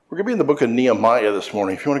We're going to be in the book of Nehemiah this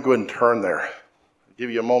morning. If you want to go ahead and turn there, I'll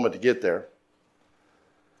give you a moment to get there.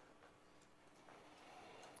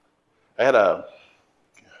 I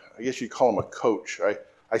guess you'd call him a coach.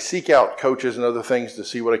 I seek out coaches and other things to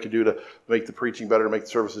see what I can do to make the preaching better, to make the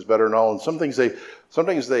services better and all. And some things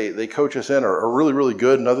they coach us in are really, really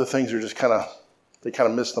good, and other things are just kind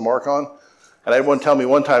of miss the mark on. And I had one tell me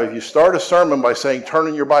one time, if you start a sermon by saying, turn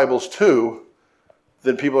in your Bibles to,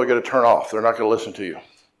 then people are going to turn off. They're not going to listen to you.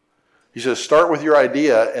 He says, start with your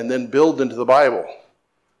idea and then build into the Bible.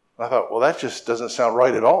 And I thought, well, that just doesn't sound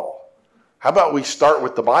right at all. How about we start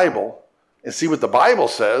with the Bible and see what the Bible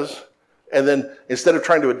says, and then instead of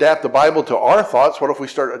trying to adapt the Bible to our thoughts, what if we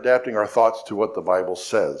start adapting our thoughts to what the Bible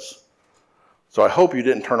says? So I hope you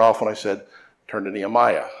didn't turn off when I said, turn to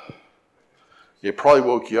Nehemiah. It probably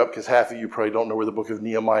woke you up because half of you probably don't know where the book of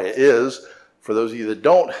Nehemiah is. For those of you that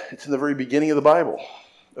don't, it's in the very beginning of the Bible.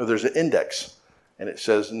 There's an index. And it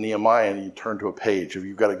says Nehemiah, and you turn to a page. If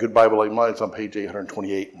you've got a good Bible like mine, it's on page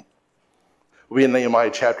 828. We'll be in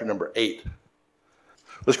Nehemiah chapter number 8.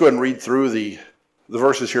 Let's go ahead and read through the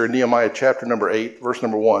verses here in Nehemiah chapter number 8, verse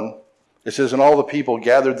number 1. It says, and all the people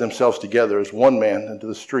gathered themselves together as one man into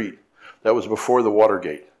the street that was before the water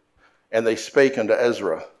gate. And they spake unto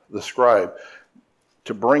Ezra, the scribe,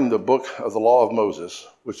 to bring the book of the law of Moses,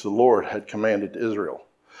 which the Lord had commanded to Israel.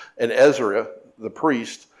 And Ezra, the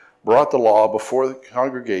priest, brought the law before the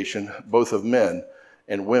congregation, both of men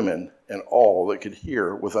and women, and all that could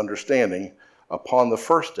hear with understanding upon the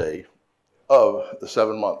first day of the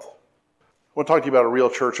 7th month. I want to talk to you about a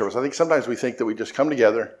real church service. I think sometimes we think that we just come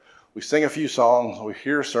together, we sing a few songs, we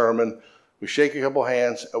hear a sermon, we shake a couple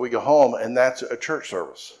hands, and we go home, and that's a church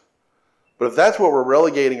service. But if that's what we're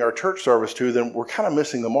relegating our church service to, then we're kind of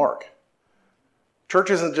missing the mark. Church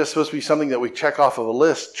isn't just supposed to be something that we check off of a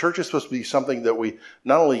list. Church is supposed to be something that we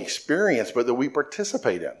not only experience, but that we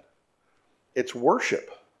participate in. It's worship.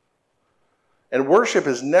 And worship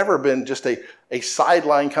has never been just a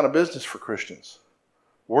sideline kind of business for Christians.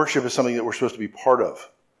 Worship is something that we're supposed to be part of.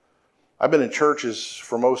 I've been in churches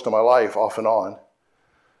for most of my life, off and on.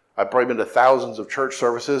 I've probably been to thousands of church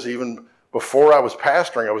services. Even before I was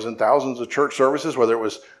pastoring, I was in thousands of church services, whether it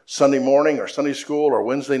was Sunday morning or Sunday school or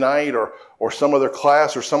Wednesday night or some other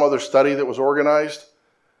class or some other study that was organized.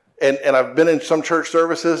 And I've been in some church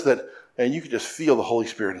services and you can just feel the Holy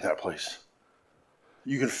Spirit in that place.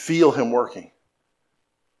 You can feel Him working.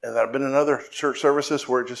 And I've been in other church services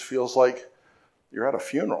where it just feels like you're at a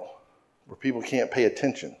funeral, where people can't pay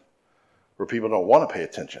attention, where people don't want to pay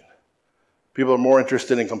attention. People are more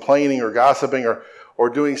interested in complaining or gossiping or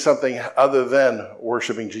doing something other than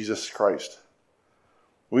worshiping Jesus Christ.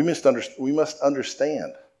 We must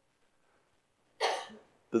understand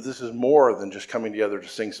that this is more than just coming together to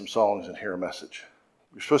sing some songs and hear a message.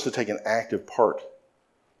 We're supposed to take an active part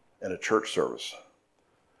in a church service.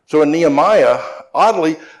 So in Nehemiah,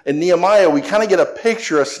 oddly, we kind of get a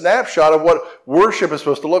picture, a snapshot of what worship is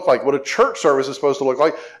supposed to look like, what a church service is supposed to look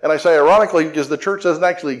like. And I say ironically because the church doesn't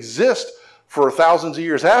actually exist for thousands of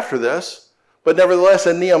years after this. But nevertheless,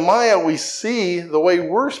 in Nehemiah, we see the way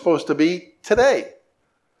we're supposed to be today.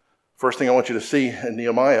 First thing I want you to see in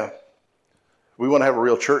Nehemiah, we want to have a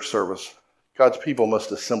real church service. God's people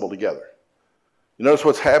must assemble together. You notice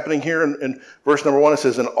what's happening here in verse number 1. It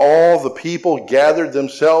says, and all the people gathered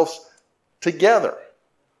themselves together.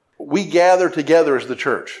 We gather together as the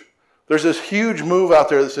church. There's this huge move out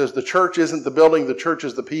there that says the church isn't the building, the church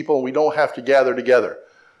is the people, and we don't have to gather together.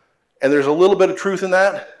 And there's a little bit of truth in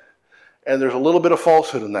that, and there's a little bit of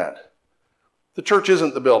falsehood in that. The church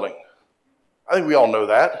isn't the building. I think we all know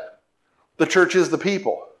that. The church is the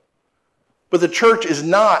people. But the church is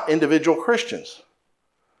not individual Christians.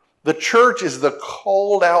 The church is the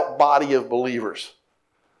called out body of believers.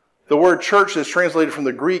 The word church is translated from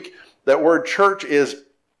the Greek. That word church is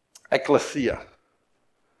ekklesia.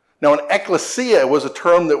 Now, an ekklesia was a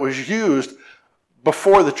term that was used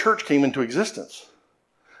before the church came into existence.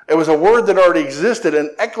 It was a word that already existed, and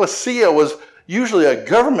ekklesia was usually a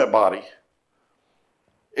government body.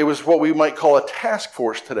 It was what we might call a task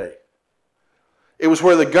force today. It was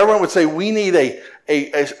where the government would say, we need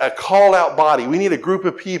a called-out body. We need a group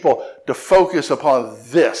of people to focus upon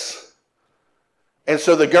this. And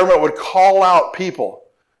so the government would call out people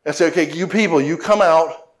and say, okay, you people, you come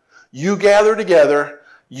out, you gather together,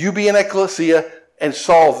 you be an ecclesia, and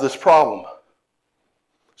solve this problem.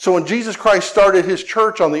 So when Jesus Christ started His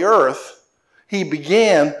church on the earth, He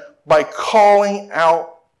began by calling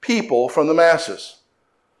out people from the masses.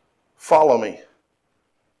 Follow me.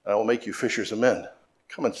 I will make you fishers of men.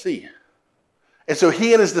 Come and see. And so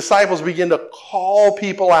He and His disciples begin to call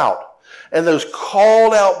people out. And those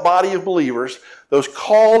called out body of believers, those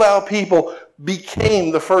called out people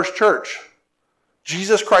became the first church.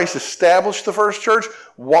 Jesus Christ established the first church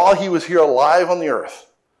while he was here alive on the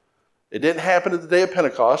earth. It didn't happen at the day of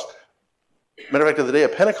Pentecost. Matter of fact, at the day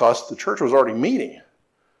of Pentecost, the church was already meeting.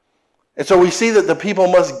 And so we see that the people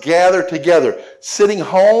must gather together. Sitting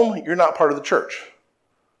home, you're not part of the church.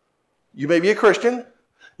 You may be a Christian,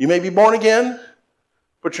 you may be born again,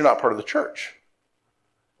 but you're not part of the church.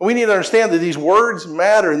 We need to understand that these words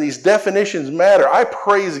matter and these definitions matter. I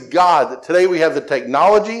praise God that today we have the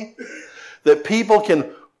technology that people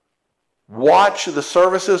can watch the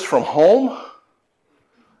services from home.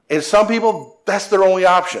 And some people, that's their only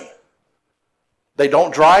option. They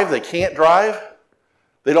don't drive, they can't drive.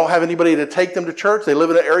 They don't have anybody to take them to church. They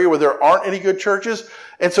live in an area where there aren't any good churches.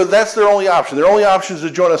 And so that's their only option. Their only option is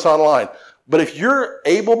to join us online. But if you're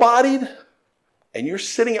able-bodied and you're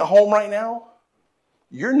sitting at home right now,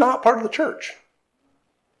 you're not part of the church.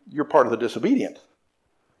 You're part of the disobedient.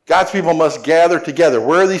 God's people must gather together.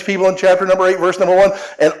 Where are these people in chapter number 8, verse number 1?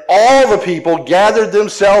 And all the people gathered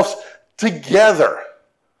themselves together.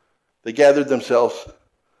 They gathered themselves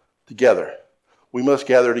together. We must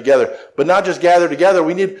gather together. But not just gather together.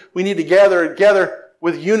 We need to gather together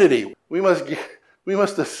with unity. We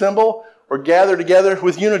must assemble or gather together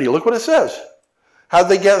with unity. Look what it says. How did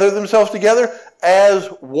they gather themselves together? As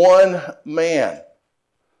one man.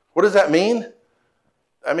 What does that mean?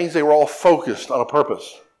 That means they were all focused on a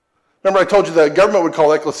purpose. Remember I told you the government would call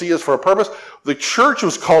ecclesias for a purpose? The church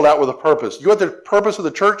was called out with a purpose. You know what the purpose of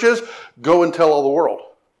the church is? Go and tell all the world.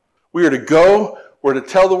 We are to go, we're to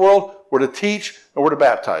tell the world, we're to teach, and we're to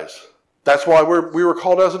baptize. That's why we were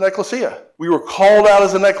called out as an ecclesia. We were called out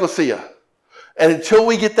as an ecclesia. And until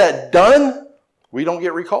we get that done, we don't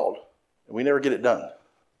get recalled. And we never get it done.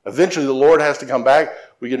 Eventually the Lord has to come back.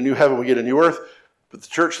 We get a new heaven, we get a new earth. But the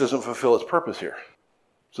church doesn't fulfill its purpose here.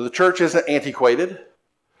 So the church isn't antiquated.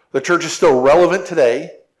 The church is still relevant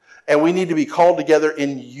today, and we need to be called together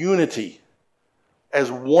in unity,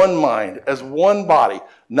 as one mind, as one body.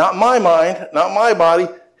 Not my mind, not my body,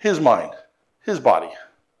 his mind, his body.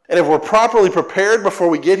 And if we're properly prepared before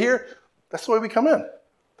we get here, that's the way we come in.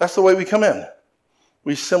 That's the way we come in.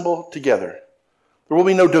 We assemble together. There will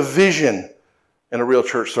be no division in a real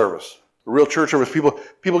church service. A real church service,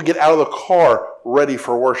 people get out of the car ready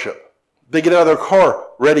for worship. They get out of their car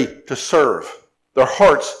ready to serve. Their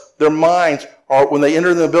hearts, their minds, when they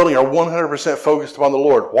enter the building, are 100% focused upon the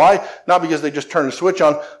Lord. Why? Not because they just turned the switch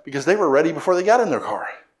on, because they were ready before they got in their car.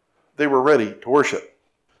 They were ready to worship.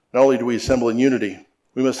 Not only do we assemble in unity,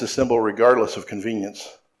 we must assemble regardless of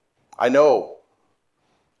convenience. I know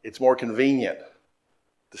it's more convenient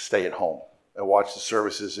to stay at home and watch the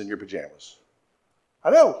services in your pajamas. I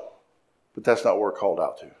know, but that's not what we're called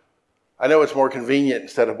out to. I know it's more convenient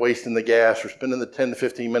instead of wasting the gas or spending the 10 to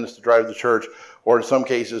 15 minutes to drive to church, or in some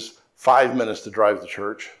cases, 5 minutes to drive to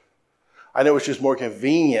church. I know it's just more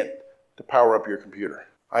convenient to power up your computer.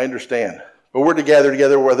 I understand. But we're to gather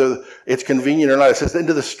together whether it's convenient or not. It says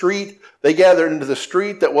into the street. They gathered into the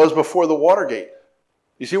street that was before the Watergate.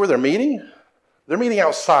 You see where they're meeting? They're meeting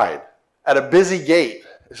outside at a busy gate.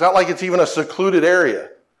 It's not like it's even a secluded area.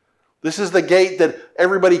 This is the gate that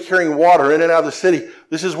everybody carrying water in and out of the city,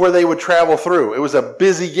 this is where they would travel through. It was a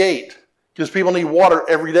busy gate because people need water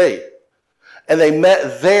every day. And they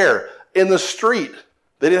met there in the street.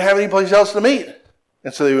 They didn't have any place else to meet.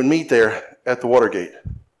 And so they would meet there at the Watergate.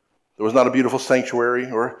 There was not a beautiful sanctuary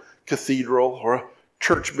or a cathedral or a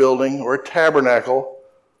church building or a tabernacle,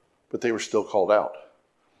 but they were still called out.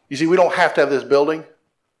 You see, we don't have to have this building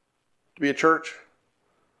to be a church,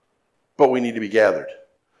 but we need to be gathered.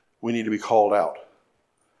 We need to be called out.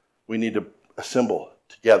 We need to assemble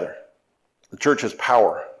together. The church has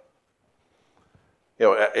power. You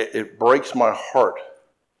know, it breaks my heart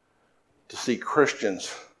to see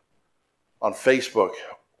Christians on Facebook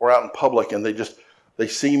or out in public, and they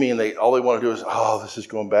see me and all they want to do is, oh, this is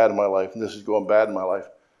going bad in my life, and this is going bad in my life.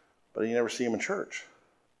 But you never see them in church.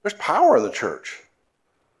 There's power in the church.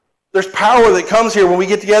 There's power that comes here when we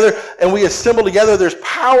get together and we assemble together. There's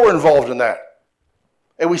power involved in that.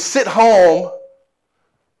 And we sit home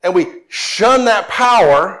and we shun that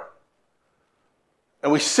power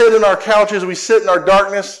and we sit in our couches, we sit in our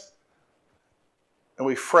darkness and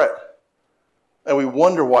we fret and we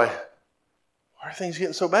wonder why are things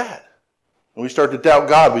getting so bad? And we start to doubt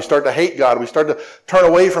God, we start to hate God, we start to turn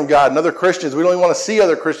away from God and other Christians. We don't even want to see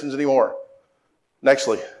other Christians anymore.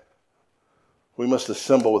 Nextly, we must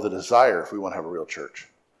assemble with a desire if we want to have a real church.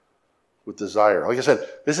 With desire. Like I said,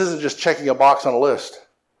 this isn't just checking a box on a list.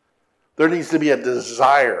 There needs to be a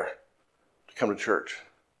desire to come to church.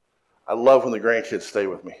 I love when the grandkids stay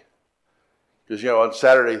with me. Because, on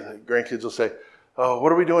Saturday, the grandkids will say, oh, what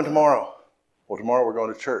are we doing tomorrow? Well, tomorrow we're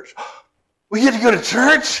going to church. We get to go to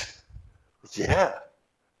church? Yeah.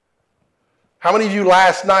 How many of you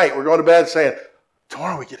last night were going to bed saying,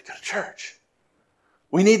 tomorrow we get to go to church?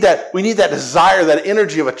 We need that desire, that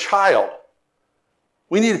energy of a child.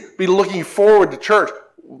 We need to be looking forward to church.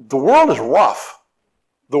 The world is rough.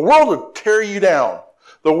 The world will tear you down.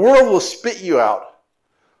 The world will spit you out.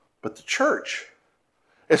 But the church,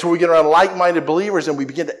 it's where we get around like-minded believers and we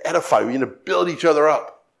begin to edify. We begin to build each other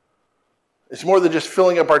up. It's more than just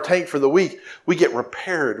filling up our tank for the week. We get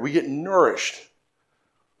repaired. We get nourished.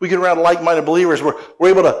 We get around like-minded believers. We're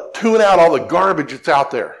able to tune out all the garbage that's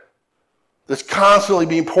out there, that's constantly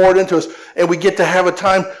being poured into us. And we get to have a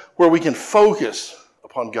time where we can focus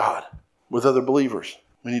upon God with other believers.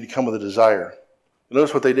 We need to come with a desire. You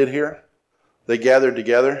notice what they did here? They gathered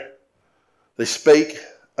together. They spake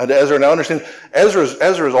unto Ezra. Now understand, Ezra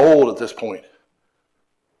is old at this point.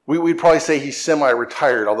 We'd probably say he's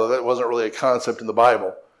semi-retired, although that wasn't really a concept in the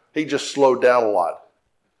Bible. He just slowed down a lot.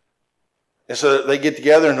 And so they get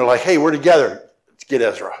together and they're like, hey, we're together. Let's get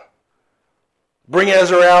Ezra. Bring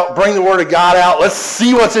Ezra out. Bring the Word of God out. Let's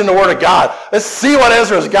see what's in the Word of God. Let's see what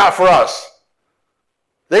Ezra's got for us.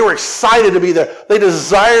 They were excited to be there. They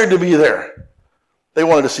desired to be there. They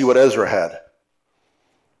wanted to see what Ezra had.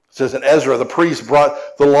 It says, and Ezra, the priest,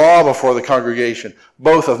 brought the law before the congregation,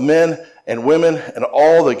 both of men and women, and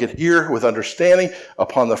all that could hear with understanding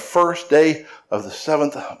upon the first day of the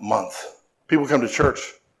 7th month. People come to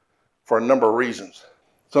church for a number of reasons.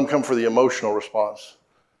 Some come for the emotional response.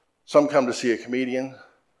 Some come to see a comedian.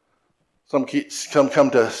 Some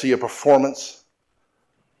come to see a performance.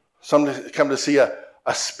 Some come to see a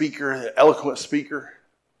speaker, an eloquent speaker.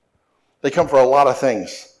 They come for a lot of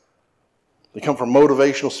things. They come for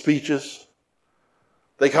motivational speeches.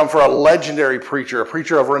 They come for a legendary preacher, a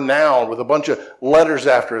preacher of renown with a bunch of letters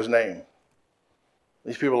after his name.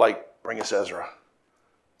 These people are like, bring us Ezra.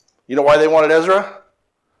 You know why they wanted Ezra?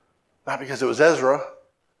 Not because it was Ezra.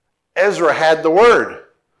 Ezra had the Word.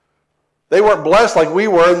 They weren't blessed like we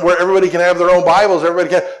were, where everybody can have their own Bibles.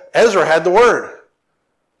 Ezra had the Word.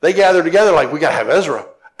 They gathered together like, we got to have Ezra.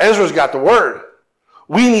 Ezra's got the Word.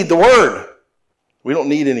 We need the Word. We don't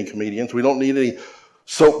need any comedians. We don't need any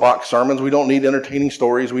soapbox sermons. We don't need entertaining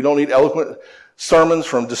stories. We don't need eloquent sermons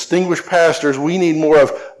from distinguished pastors. We need more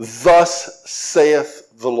of thus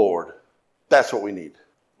saith the Lord. That's what we need.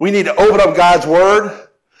 We need to open up God's Word,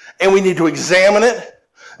 and we need to examine it,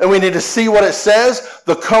 and we need to see what it says,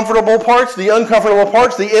 the comfortable parts, the uncomfortable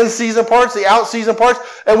parts, the in-season parts, the out-season parts,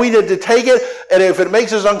 and we need to take it, and if it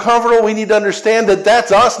makes us uncomfortable, we need to understand that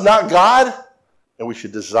that's us, not God, and we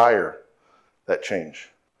should desire that change.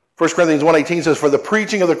 1 Corinthians 1:18 says, for the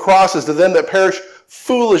preaching of the cross is to them that perish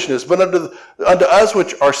foolishness, but unto us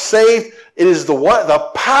which are saved, it is the what?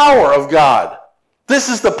 The power of God. This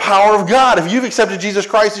is the power of God. If you've accepted Jesus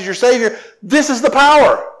Christ as your Savior, this is the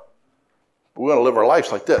power. But we want to live our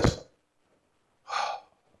lives like this.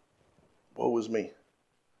 Woe is me.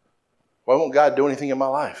 Why won't God do anything in my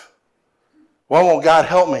life? Why won't God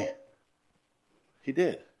help me? He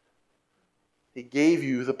did. He gave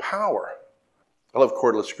you the power. I love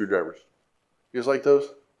cordless screwdrivers. You guys like those?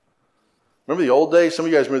 Remember the old days? Some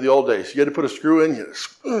of you guys remember the old days. You had to put a screw in, you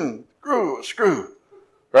screw,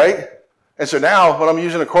 right? And so now, when I'm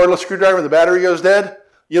using a cordless screwdriver and the battery goes dead,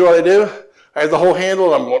 you know what I do? I have the whole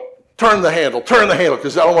handle, and I'm going, turn the handle,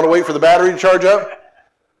 because I don't want to wait for the battery to charge up.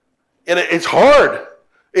 And it's hard.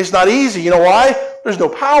 It's not easy. You know why? There's no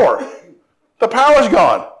power. The power's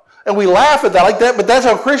gone. And we laugh at that like that, but that's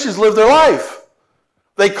how Christians live their life.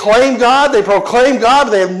 They claim God, they proclaim God, but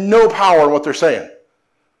they have no power in what they're saying.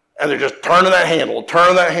 And they're just turning that handle,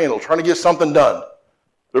 trying to get something done.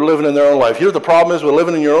 They're living in their own life. You know what the problem is with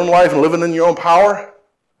living in your own life and living in your own power?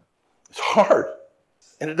 It's hard.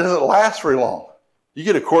 And it doesn't last very long. You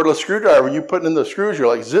get a cordless screwdriver, you put in the screws, you're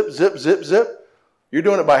like zip, zip, zip, zip. You're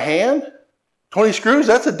doing it by hand. 20 screws,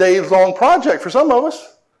 that's a day-long project for some of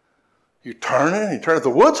us. You turn it. The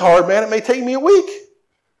wood's hard, man. It may take me a week.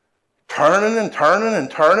 Turning.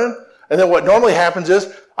 And then what normally happens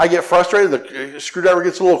is I get frustrated. The screwdriver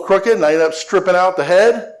gets a little crooked, and I end up stripping out the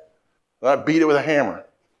head, and I beat it with a hammer.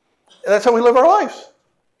 And that's how we live our lives.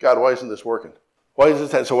 God, why isn't this working? Why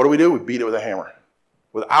is this? So what do? We beat it with a hammer.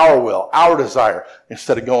 With our will, our desire,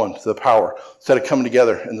 instead of going to the power, instead of coming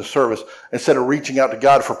together in the service, instead of reaching out to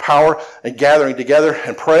God for power and gathering together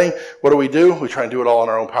and praying, what do? We try and do it all in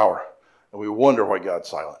our own power. And we wonder why God's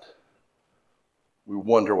silent.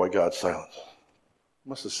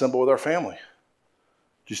 Must assemble with our family.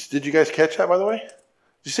 Did you guys catch that, by the way? Did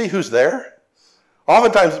you see who's there?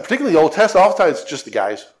 Oftentimes, particularly the Old Testament, oftentimes it's just the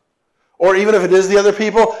guys. Or even if it is the other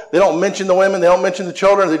people, they don't mention the women, they don't mention the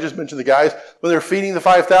children, they just mention the guys. When they're feeding the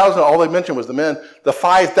 5,000, all they mentioned was the men. The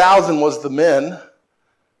 5,000 was the men.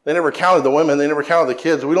 They never counted the women, they never counted the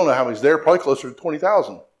kids. We don't know how many's there, probably closer to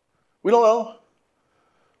 20,000. We don't know.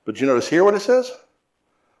 But you notice here what it says?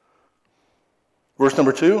 Verse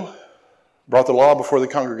number 2, brought the law before the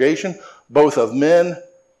congregation, both of men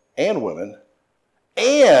and women,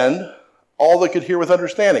 and all that could hear with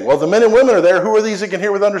understanding. Well, the men and women are there. Who are these that can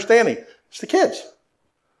hear with understanding? It's the kids.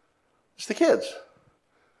 It's the kids.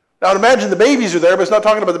 Now, imagine the babies are there, but it's not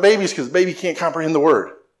talking about the babies because the baby can't comprehend the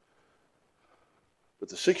word. But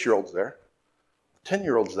the 6-year-old's there. The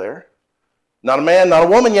 10-year-old's there. Not a man, not a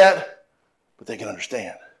woman yet, but they can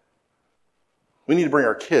understand. We need to bring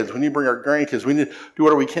our kids. We need to bring our grandkids. We need to do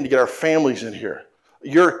whatever we can to get our families in here.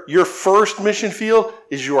 Your first mission field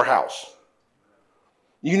is your house.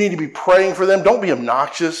 You need to be praying for them. Don't be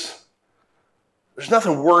obnoxious. There's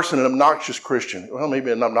nothing worse than an obnoxious Christian. Well,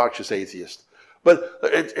 maybe an obnoxious atheist. But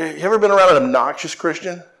have you ever been around an obnoxious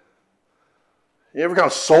Christian? You ever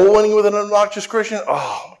gone soul winning with an obnoxious Christian?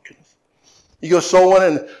 Oh, my goodness. You go soul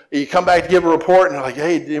winning and you come back to give a report and they're like,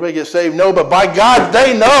 hey, did anybody get saved? No, but by God,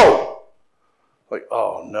 they know. Like,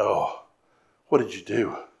 oh, no. What did you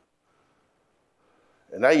do?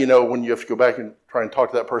 And now you know when you have to go back and try and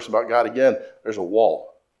talk to that person about God again, there's a wall.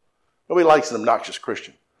 Nobody likes an obnoxious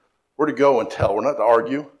Christian. We're to go and tell. We're not to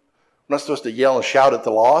argue. We're not supposed to yell and shout at the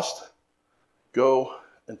lost. Go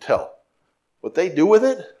and tell. What they do with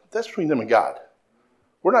it, that's between them and God.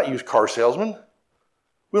 We're not used car salesmen.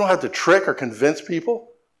 We don't have to trick or convince people.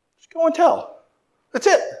 Just go and tell. That's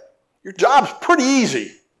it. Your job's pretty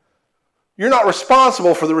easy. You're not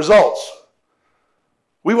responsible for the results.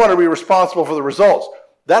 We want to be responsible for the results.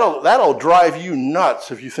 That'll drive you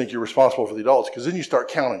nuts if you think you're responsible for the adults, because then you start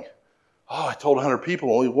counting. Oh, I told 100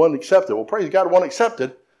 people, only one accepted. Well, praise God, one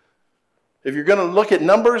accepted. If you're going to look at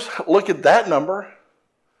numbers, look at that number.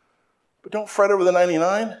 But don't fret over the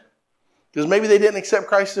 99. Because maybe they didn't accept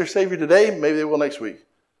Christ as their Savior today. Maybe they will next week.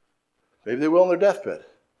 Maybe they will on their deathbed.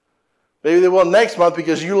 Maybe they will next month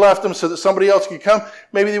because you left them so that somebody else could come.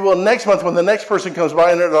 Maybe they will next month when the next person comes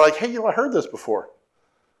by and they're like, hey, I heard this before.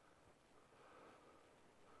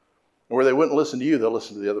 And where they wouldn't listen to you, they'll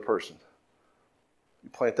listen to the other person. You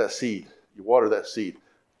plant that seed. You water that seed.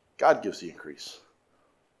 God gives the increase.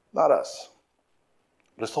 Not us.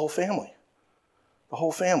 But it's the whole family. The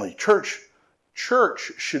whole family. Church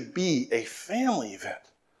should be a family event.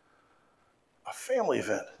 A family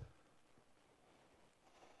event.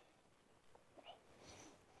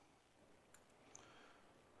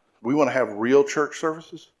 We want to have real church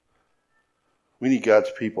services. We need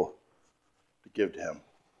God's people to give to Him.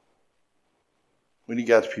 We need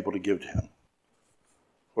God's people to give to Him.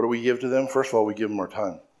 What do we give to them? First of all, we give them our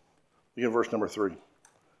time. Look at verse number 3.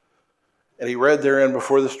 And he read therein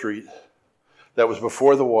before the street that was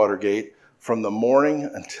before the water gate from the morning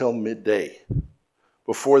until midday,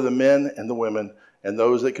 before the men and the women and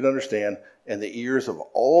those that could understand, and the ears of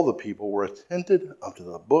all the people were attentive unto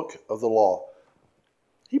the book of the law.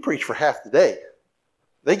 He preached for half the day.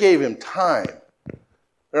 They gave him time.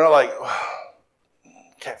 They're not like, oh,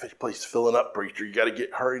 Catfish place is filling up, preacher. You got to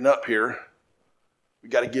get hurrying up here. We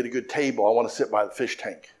got to get a good table. I want to sit by the fish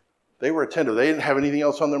tank. They were attentive. They didn't have anything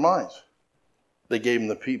else on their minds. They gave them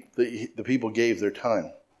the people gave their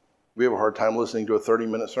time. We have a hard time listening to a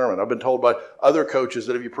 30-minute sermon. I've been told by other coaches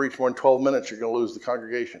that if you preach more than 12 minutes, you're going to lose the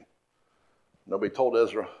congregation. Nobody told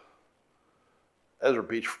Ezra. Ezra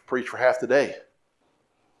preached for half the day.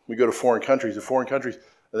 We go to foreign countries.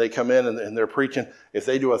 They come in and they're preaching. If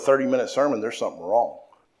they do a 30-minute sermon, there's something wrong.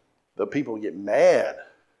 The people get mad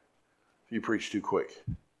if you preach too quick.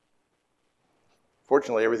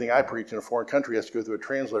 Fortunately, everything I preach in a foreign country has to go through a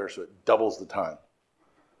translator, so it doubles the time.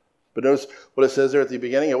 But notice what it says there at the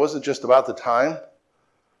beginning. It wasn't just about the time.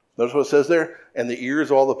 Notice what it says there. And the ears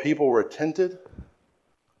of all the people were attentive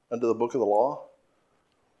unto the book of the law.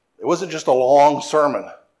 It wasn't just a long sermon.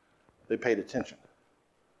 They paid attention.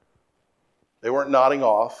 They weren't nodding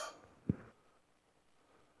off.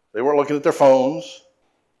 They weren't looking at their phones.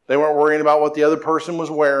 They weren't worrying about what the other person was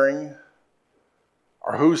wearing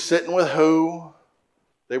or who's sitting with who.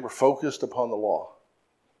 They were focused upon the law.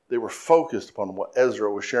 They were focused upon what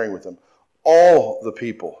Ezra was sharing with them. All the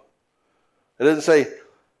people. It didn't say,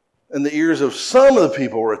 and the ears of some of the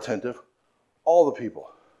people were attentive. All the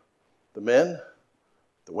people. The men,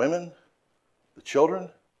 the women, the children.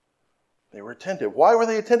 They were attentive. Why were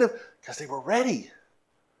they attentive? Because they were ready.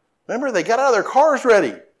 Remember, they got out of their cars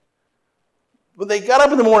ready. When they got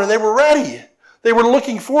up in the morning, they were ready. They were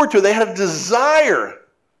looking forward to it. They had a desire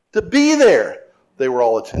to be there. They were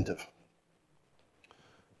all attentive.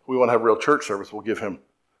 we want to have real church service, we'll give him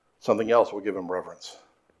something else. We'll give him reverence.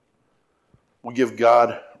 We give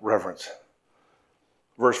God reverence.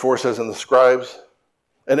 Verse 4 says,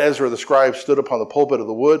 and Ezra the scribe stood upon the pulpit of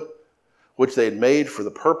the wood, which they had made for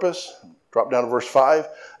the purpose. Drop down to verse 5.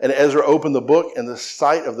 And Ezra opened the book in the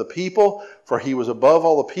sight of the people, for he was above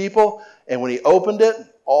all the people. And when he opened it,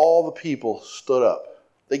 all the people stood up.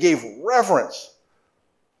 They gave reverence.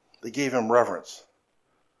 They gave him reverence.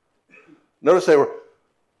 Notice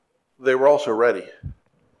they were also ready.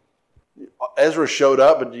 Ezra showed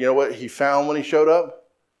up, but you know what he found when he showed up?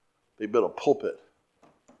 They built a pulpit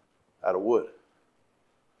out of wood.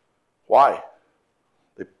 Why?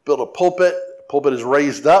 They built a pulpit. The pulpit is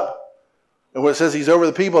raised up. And when it says he's over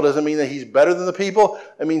the people, it doesn't mean that he's better than the people.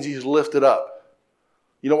 It means he's lifted up.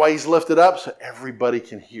 You know why he's lifted up? So everybody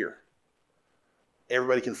can hear.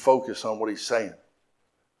 Everybody can focus on what he's saying.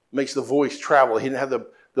 Makes the voice travel. He didn't have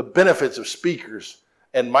the benefits of speakers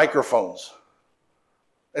and microphones.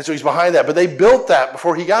 And so he's behind that. But they built that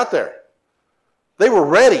before he got there. They were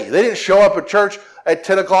ready. They didn't show up at church at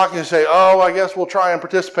 10 o'clock and say, oh, I guess we'll try and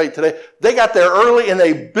participate today. They got there early and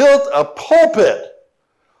they built a pulpit.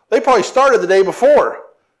 They probably started the day before,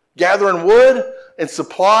 gathering wood and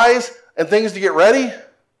supplies and things to get ready.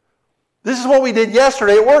 This is what we did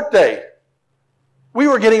yesterday at Workday. We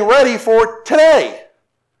were getting ready for today.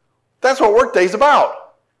 That's what Workday is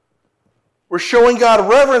about. We're showing God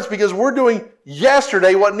reverence because we're doing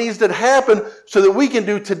yesterday what needs to happen so that we can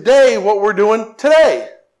do today what we're doing today.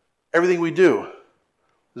 Everything we do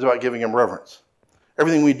is about giving him reverence.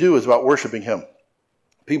 Everything we do is about worshiping him.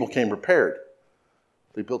 People came prepared.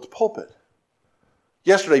 They built a pulpit.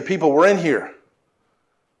 Yesterday, people were in here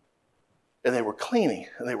and they were cleaning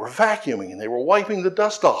and they were vacuuming and they were wiping the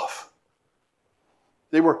dust off.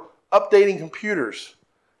 They were updating computers,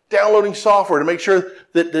 downloading software to make sure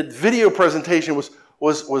that the video presentation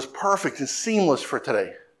was perfect and seamless for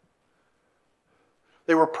today.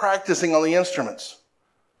 They were practicing on the instruments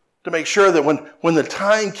to make sure that when the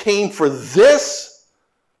time came for this,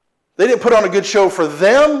 they didn't put on a good show for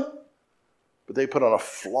them, but they put on a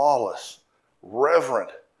flawless, reverent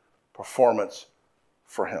performance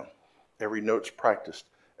for him. Every note's practiced.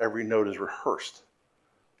 Every note is rehearsed.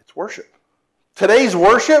 It's worship. Today's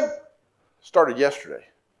worship started yesterday.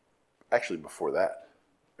 Actually, before that.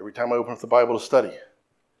 Every time I open up the Bible to study,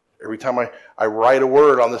 every time I write a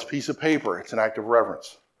word on this piece of paper, it's an act of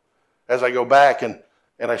reverence. As I go back and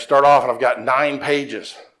I start off and I've got 9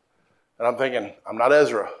 pages, and I'm thinking, I'm not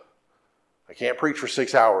Ezra. I can't preach for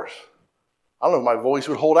 6 hours. I don't know if my voice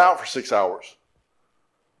would hold out for 6 hours.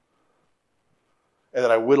 And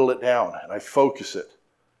then I whittle it down and I focus it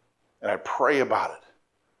and I pray about it.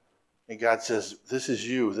 And God says, this is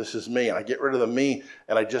you, this is me. And I get rid of the me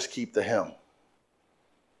and I just keep the him.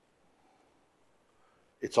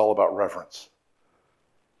 It's all about reverence.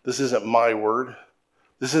 This isn't my word.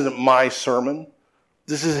 This isn't my sermon.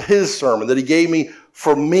 This is his sermon that he gave me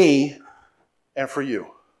and for you.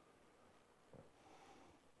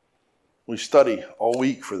 We study all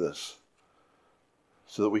week for this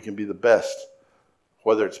so that we can be the best,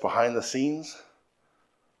 whether it's behind the scenes,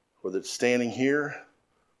 whether it's standing here,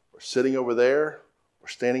 or sitting over there, or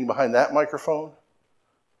standing behind that microphone.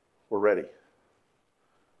 We're ready.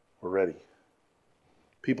 We're ready.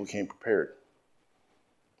 People came prepared.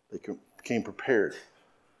 They came prepared.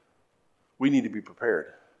 We need to be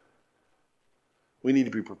prepared. We need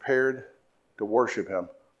to be prepared to worship him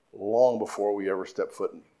long before we ever step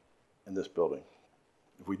foot in this building.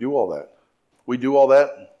 If we do all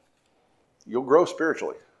that, you'll grow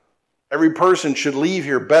spiritually. Every person should leave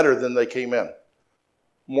here better than they came in.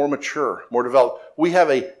 More mature, more developed. We have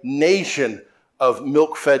a nation of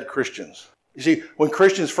milk-fed Christians. You see, when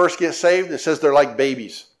Christians first get saved, it says they're like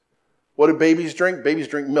babies. What do babies drink? Babies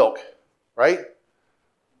drink milk, right?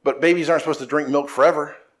 But babies aren't supposed to drink milk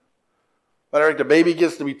forever. Matter of fact, the baby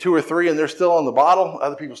gets to be 2 or 3 and they're still on the bottle.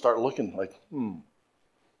 Other people start looking like, And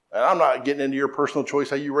I'm not getting into your personal choice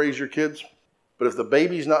how you raise your kids. But if the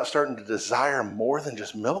baby's not starting to desire more than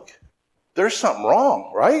just milk, there's something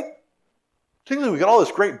wrong, right? Particularly we got all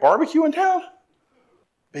this great barbecue in town.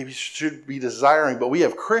 Babies should be desiring, but we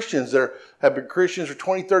have Christians that have been Christians for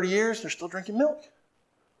 20, 30 years, they're still drinking milk.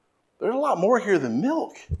 There's a lot more here than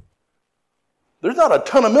milk. There's not a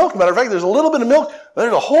ton of milk. Matter of fact, there's a little bit of milk.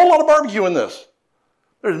 There's a whole lot of barbecue in this.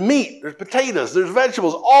 There's meat, there's potatoes, there's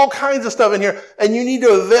vegetables, all kinds of stuff in here, and you need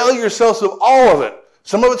to avail yourselves of all of it.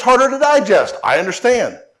 Some of it's harder to digest. I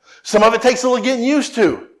understand. Some of it takes a little getting used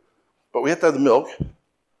to. But we have to have the milk.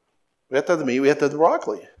 We have to have the meat. We have to have the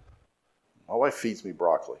broccoli. My wife feeds me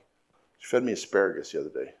broccoli. She fed me asparagus the other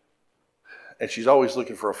day. And she's always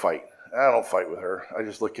looking for a fight. I don't fight with her. I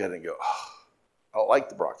just look at it and go, oh, I don't like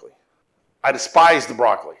the broccoli. I despise the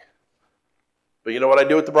broccoli. But you know what I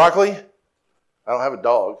do with the broccoli? I don't have a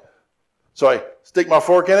dog. So I stick my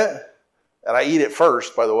fork in it, and I eat it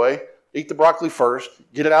first, by the way. Eat the broccoli first,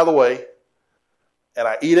 get it out of the way, and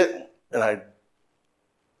I eat it, and I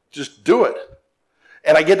just do it.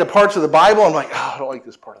 And I get to parts of the Bible, I'm like, oh, I don't like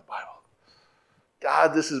this part of the Bible.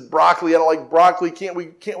 God, this is broccoli. I don't like broccoli. Can't we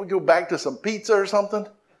go back to some pizza or something?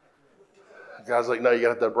 God's like, no, you got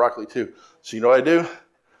to have that broccoli too. So you know what I do?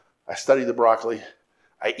 I study the broccoli.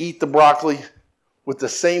 I eat the broccoli with the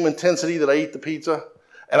same intensity that I eat the pizza.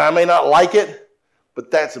 And I may not like it,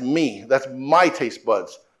 but that's me. That's my taste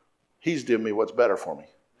buds. He's doing me what's better for me.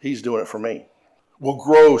 He's doing it for me. We'll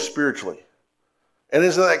grow spiritually. And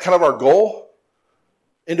isn't that kind of our goal?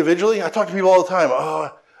 Individually? I talk to people all the time.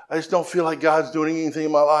 Oh, I just don't feel like God's doing anything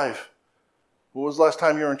in my life. When was the last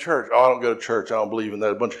time you were in church? Oh, I don't go to church. I don't believe in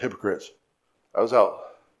that. A bunch of hypocrites. I was out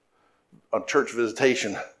on church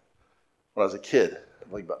visitation when I was a kid,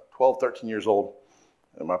 like about 12, 13 years old.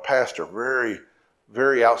 And my pastor, very,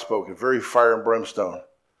 very outspoken, very fire and brimstone.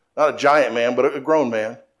 Not a giant man, but a grown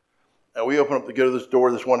man. And we open up to go to this door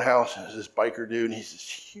of this one house, and there's this biker dude, and he's just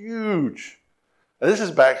huge. And this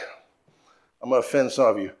is back, I'm going to offend some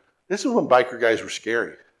of you. This is when biker guys were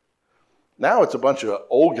scary. Now it's a bunch of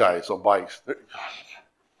old guys on bikes.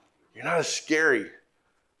 You're not as scary,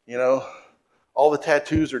 you know. All the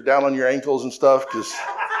tattoos are down on your ankles and stuff because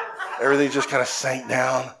everything just kind of sank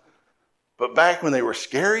down. But back when they were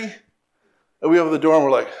scary, and we open the door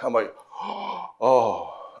and I'm like,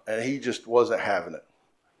 oh, and he just wasn't having it.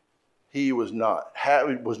 He was not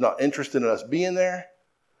interested in us being there.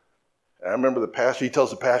 And I remember the pastor, he tells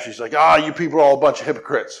the pastor, he's like, you people are all a bunch of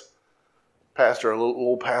hypocrites. Pastor, a little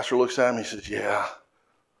old pastor looks at him, he says, yeah,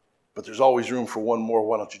 but there's always room for one more.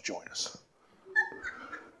 Why don't you join us?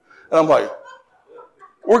 And I'm like,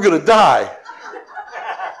 we're going to die.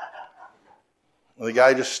 And the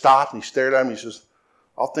guy just stopped and he stared at me. He says,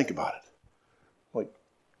 I'll think about it. I'm like,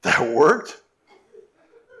 that worked?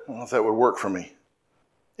 I don't know if that would work for me.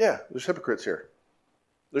 Yeah, there's hypocrites here.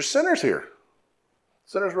 There's sinners here.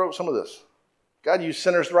 Sinners wrote some of this. God used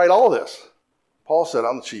sinners to write all of this. Paul said,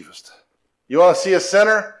 I'm the chiefest. You want to see a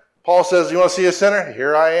sinner? Paul says, you want to see a sinner?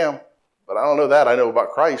 Here I am. But I don't know that. I know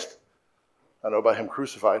about Christ. I know about him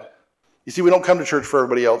crucified. You see, we don't come to church for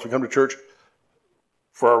everybody else. We come to church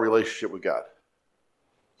for our relationship with God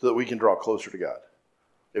so that we can draw closer to God.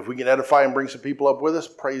 If we can edify and bring some people up with us,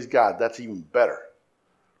 praise God. That's even better.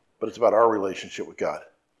 But it's about our relationship with God.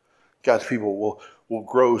 God's people will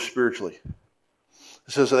grow spiritually.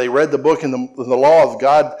 It says that they read the book in the law of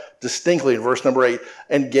God distinctly in verse number 8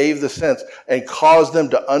 and gave the sense and caused them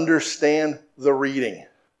to understand the reading.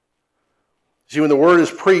 See, when the word is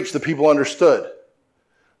preached, the people understood.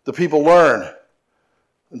 The people learn.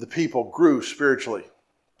 And the people grew spiritually.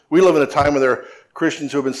 We live in a time where there are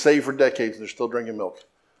Christians who have been saved for decades and they're still drinking milk.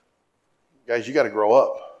 Guys, you got to grow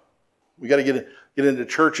up. We got to get into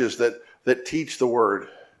churches that teach the word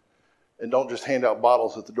and don't just hand out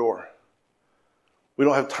bottles at the door. We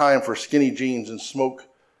don't have time for skinny jeans and smoke.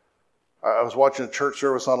 I was watching a church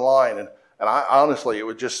service online, and I honestly, it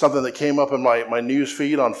was just something that came up in my news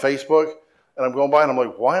feed on Facebook, and I'm going by and I'm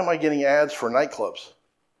like, why am I getting ads for nightclubs?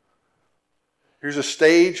 Here's a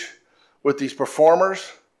stage with these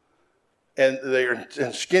performers, and they're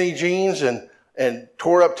in skinny jeans and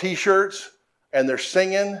tore up t-shirts, and they're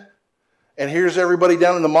singing, and here's everybody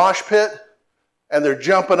down in the mosh pit, and they're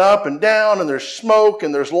jumping up and down, and there's smoke,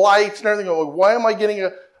 and there's lights and everything. I'm like, why am I getting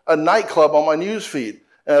a nightclub on my news feed?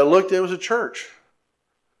 And I looked, it was a church.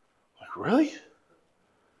 I'm like, really?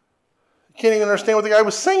 You can't even understand what the guy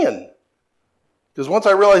was singing. Because once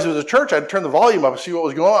I realized it was a church, I'd turn the volume up and see what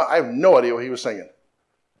was going on. I have no idea what he was singing.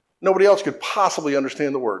 Nobody else could possibly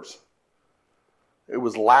understand the words. It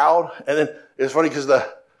was loud. And then it's funny because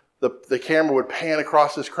the camera would pan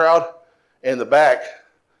across this crowd, and in the back,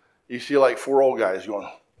 you see like 4 old guys going.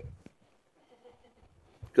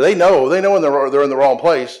 Because they know when they're in the wrong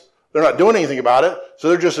place. They're not doing anything about it, so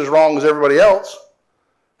they're just as wrong as everybody else.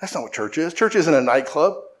 That's not what church is. Church isn't a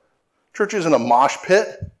nightclub. Church isn't a mosh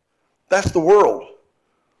pit. That's the world.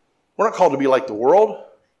 We're not called to be like the world.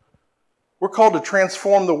 We're called to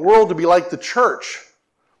transform the world to be like the church.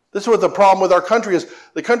 This is what the problem with our country is.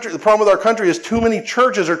 The problem with our country is too many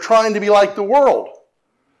churches are trying to be like the world.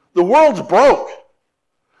 The world's broke.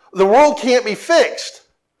 The world can't be fixed.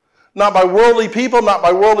 Not by worldly people, not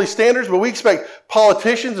by worldly standards, but we expect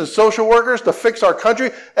politicians and social workers to fix our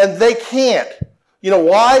country, and they can't. You know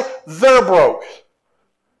why? They're broke.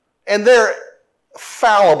 And they're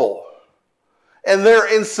fallible. And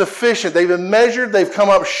they're insufficient. They've been measured. They've come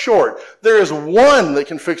up short. There is one that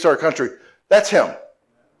can fix our country. That's him.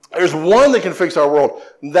 There's one that can fix our world.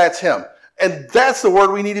 That's him. And that's the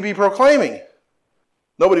word we need to be proclaiming.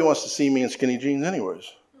 Nobody wants to see me in skinny jeans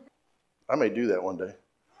anyways. I may do that one day.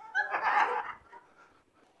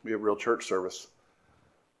 We have real church service.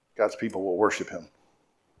 God's people will worship him.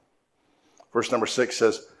 Verse number 6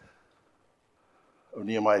 says of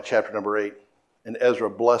Nehemiah chapter number 8, and Ezra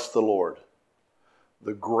blessed the Lord,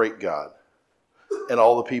 the great God. And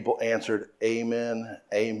all the people answered, Amen,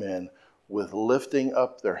 Amen, with lifting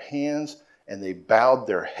up their hands, and they bowed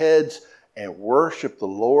their heads and worshiped the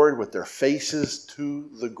Lord with their faces to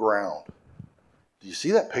the ground. Do you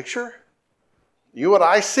see that picture? You know what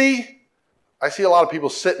I see? I see a lot of people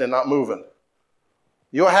sitting and not moving.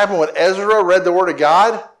 You know what happened when Ezra read the Word of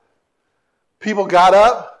God? People got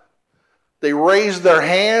up, they raised their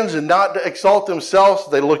hands, and not to exalt themselves,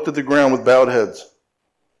 they looked at the ground with bowed heads.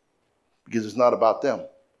 Because it's not about them.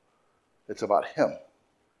 It's about him.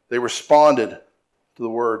 They responded to the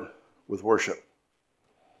Word with worship.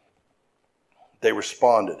 They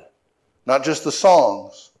responded. Not just the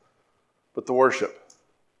songs, but the worship.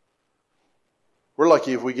 We're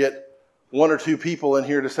lucky if we get one or two people in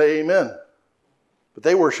here to say amen. But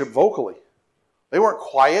they worship vocally. They weren't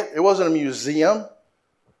quiet. It wasn't a museum.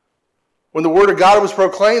 When the Word of God was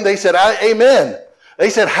proclaimed, they said amen. They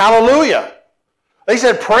said hallelujah. They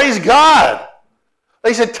said praise God.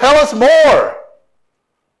 They said tell us more.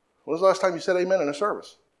 When was the last time you said amen in a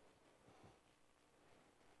service?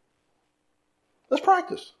 Let's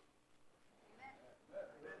practice.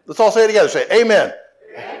 Let's all say it together. Say amen.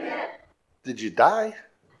 Amen. Did you die?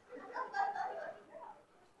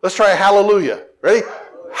 Let's try hallelujah. Ready?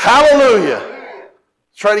 Hallelujah.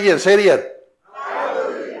 Let's try it again. Say it again.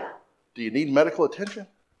 Hallelujah. Do you need medical attention?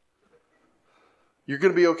 You're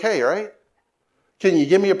going to be okay, right? Can you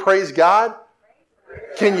give me a praise God?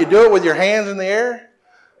 Can you do it with your hands in the air?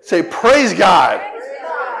 Say praise God. Praise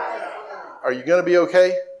God. Are you going to be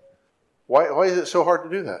okay? Why is it so hard to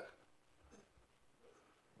do that?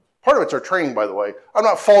 Part of it's our training, by the way. I'm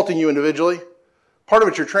not faulting you individually. Part of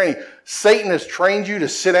it's your training. Satan has trained you to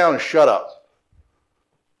sit down and shut up.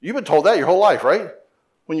 You've been told that your whole life, right?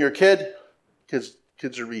 When you're a kid, kids are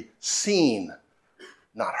to be seen,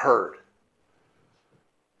 not heard.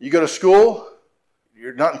 You go to school,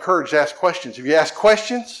 you're not encouraged to ask questions. If you ask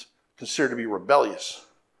questions, consider to be rebellious.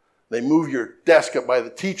 They move your desk up by the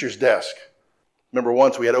teacher's desk. Remember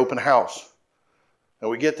once we had open house, and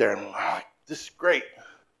we get there, and I'm like, this is great.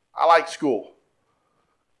 I like school.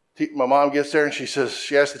 My mom gets there, and she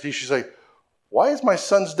asks the teacher, she's like, why is my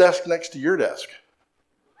son's desk next to your desk?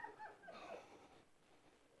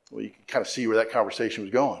 Well, you can kind of see where that conversation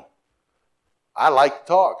was going. I like to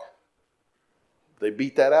talk. They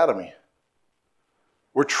beat that out of me.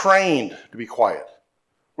 We're trained to be quiet.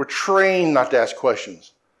 We're trained not to ask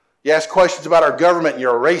questions. You ask questions about our government, and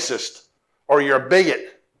you're a racist, or you're a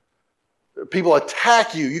bigot. People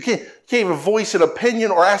attack you. You can't even voice an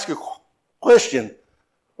opinion or ask a question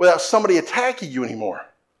without somebody attacking you anymore.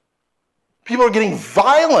 People are getting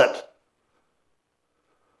violent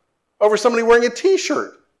over somebody wearing a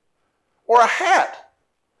t-shirt or a hat.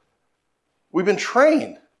 We've been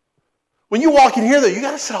trained. When you walk in here, though, you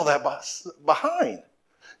got to set all that behind.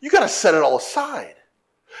 You got to set it all aside.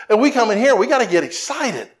 And we come in here, we got to get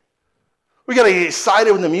excited. We got to get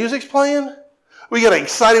excited when the music's playing. We get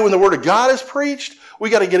excited when the Word of God is preached. We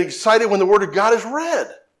got to get excited when the Word of God is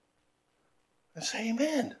read. And say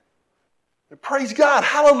amen. And praise God.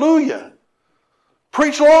 Hallelujah.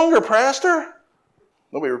 Preach longer, Pastor.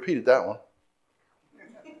 Nobody repeated that one.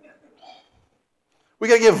 We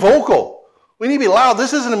got to get vocal. We need to be loud.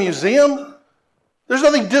 This isn't a museum. There's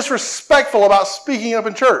nothing disrespectful about speaking up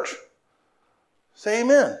in church. Say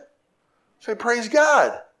amen. Say praise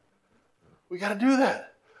God. We got to do that.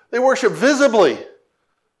 They worship visibly.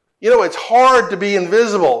 You know, it's hard to be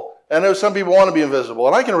invisible. I know some people want to be invisible,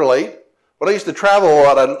 and I can relate. When I used to travel a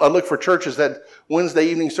lot, I'd look for churches that had Wednesday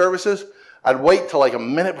evening services. I'd wait till like a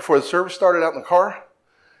minute before the service started out in the car.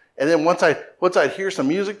 And then once I'd hear some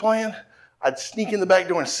music playing, I'd sneak in the back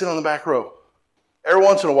door and sit on the back row. Every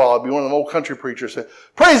once in a while, I'd be one of them old country preachers saying,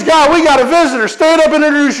 praise God, we got a visitor. Stand up and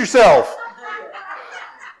introduce yourself.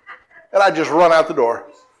 And I'd just run out the door.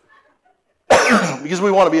 Because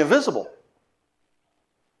we want to be invisible.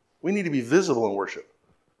 We need to be visible in worship.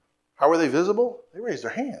 How are they visible? They raise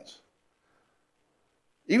their hands.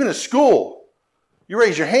 Even at school, you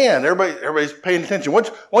raise your hand. Everybody's paying attention.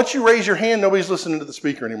 Once you raise your hand, nobody's listening to the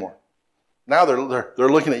speaker anymore. Now they're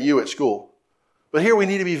looking at you at school. But here we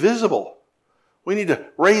need to be visible. We need to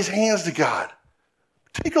raise hands to God,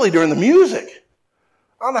 particularly during the music.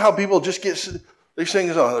 I don't know how people just they sing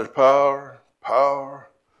this song. There's power,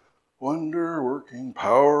 power, wonder-working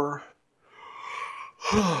power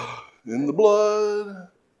in the blood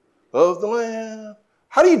of the Lamb.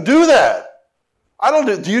 How do you do that?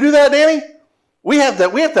 Do you do that, Danny? We have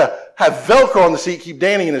to have Velcro on the seat, keep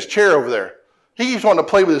Danny in his chair over there. He keeps wanting to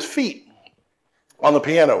play with his feet on the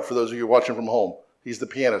piano, for those of you watching from home. He's the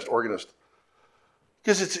pianist, organist.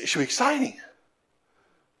 Because it should be exciting.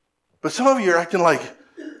 But some of you are acting like,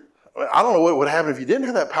 I don't know what would happen if you didn't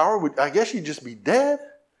have that power. I guess you'd just be dead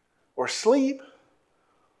or asleep.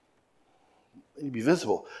 And you'd be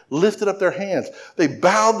visible. Lifted up their hands. They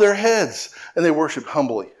bowed their heads and they worshiped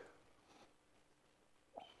humbly.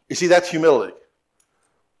 You see, that's humility.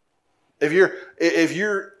 If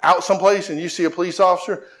you're out someplace and you see a police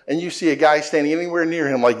officer and you see a guy standing anywhere near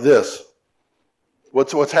him like this,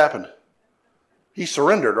 what's happened? He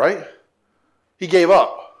surrendered, right? He gave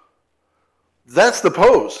up. That's the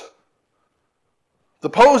pose. The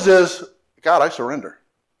pose is, God, I surrender.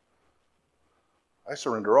 I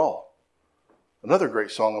surrender all. Another great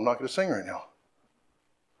song I'm not going to sing right now.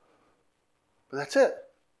 But that's it.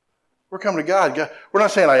 We're coming to God. We're not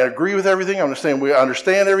saying I agree with everything. I'm not saying we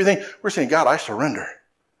understand everything. We're saying, God, I surrender.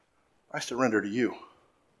 I surrender to you.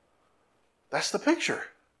 That's the picture.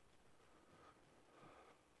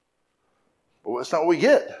 But that's not what we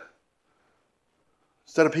get.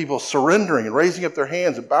 Instead of people surrendering and raising up their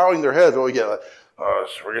hands and bowing their heads, what we get?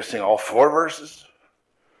 So we're going to sing all 4 verses?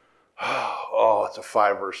 Oh, it's a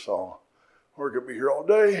 5-verse song. We're going to be here all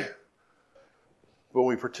day. But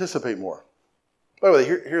we participate more. By the way,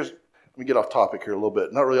 let me get off topic here a little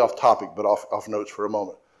bit. Not really off topic, but off notes for a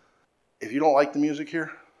moment. If you don't like the music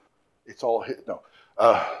here, it's all hit. No.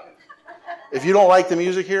 If you don't like the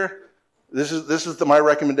music here, this is my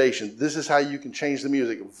recommendation. This is how you can change the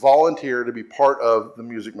music. Volunteer to be part of the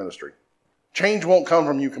music ministry. Change won't come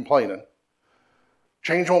from you complaining.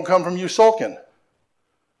 Change won't come from you sulking.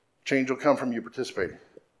 Change will come from you participating.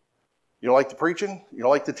 You don't like the preaching? You don't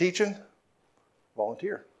like the teaching?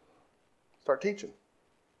 Volunteer. Start teaching.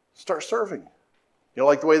 Start serving. You don't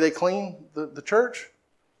like the way they clean the church?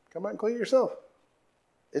 Come out and clean it yourself.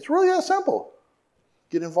 It's really that simple.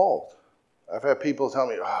 Get involved. I've had people tell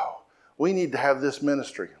me, we need to have this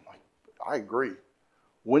ministry. I'm like, I agree.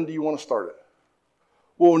 When do you want to start it?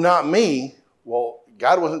 Well, not me. Well,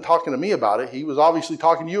 God wasn't talking to me about it. He was obviously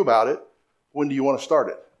talking to you about it. When do you want to start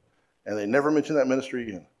it? And they never mention that ministry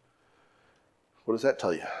again. What does that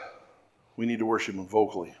tell you? We need to worship Him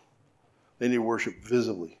vocally. They need to worship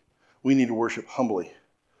visibly. We need to worship humbly.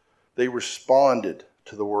 They responded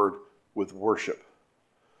to the word with worship.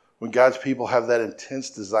 When God's people have that intense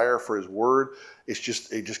desire for His word, it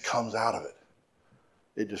just comes out of it.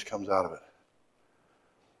 It just comes out of it.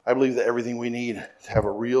 I believe that everything we need to have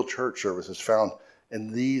a real church service is found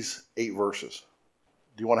in these 8 verses.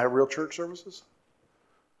 Do you want to have real church services?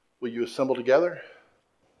 Will you assemble together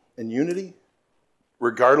in unity,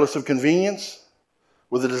 regardless of convenience,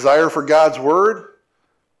 with a desire for God's word,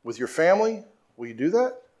 with your family? Will you do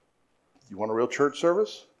that? You want a real church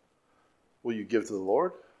service? Will you give to the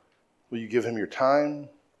Lord? Will you give Him your time,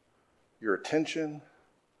 your attention?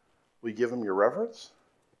 Will you give Him your reverence?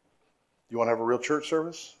 Do you want to have a real church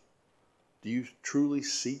service? Do you truly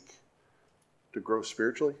seek to grow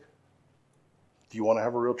spiritually? Do you want to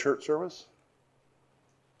have a real church service?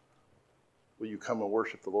 Will you come and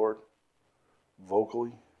worship the Lord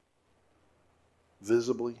vocally,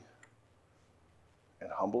 visibly, and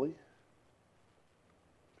humbly?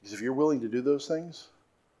 Because if you're willing to do those things,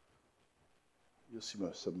 you'll see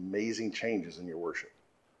some amazing changes in your worship.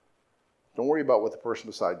 Don't worry about what the person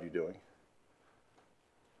beside you is doing.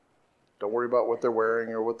 Don't worry about what they're wearing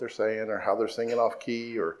or what they're saying or how they're singing off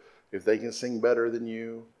key or if they can sing better than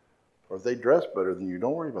you or if they dress better than you.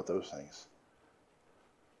 Don't worry about those things.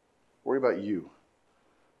 Worry about you.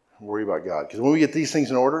 Worry about God. Because when we get these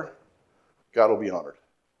things in order, God will be honored.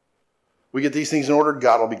 We get these things in order,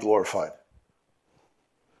 God will be glorified.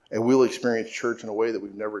 And we'll experience church in a way that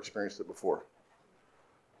we've never experienced it before.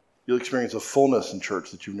 You'll experience a fullness in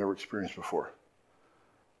church that you've never experienced before.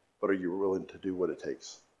 But are you willing to do what it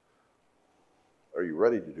takes? Are you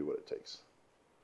ready to do what it takes?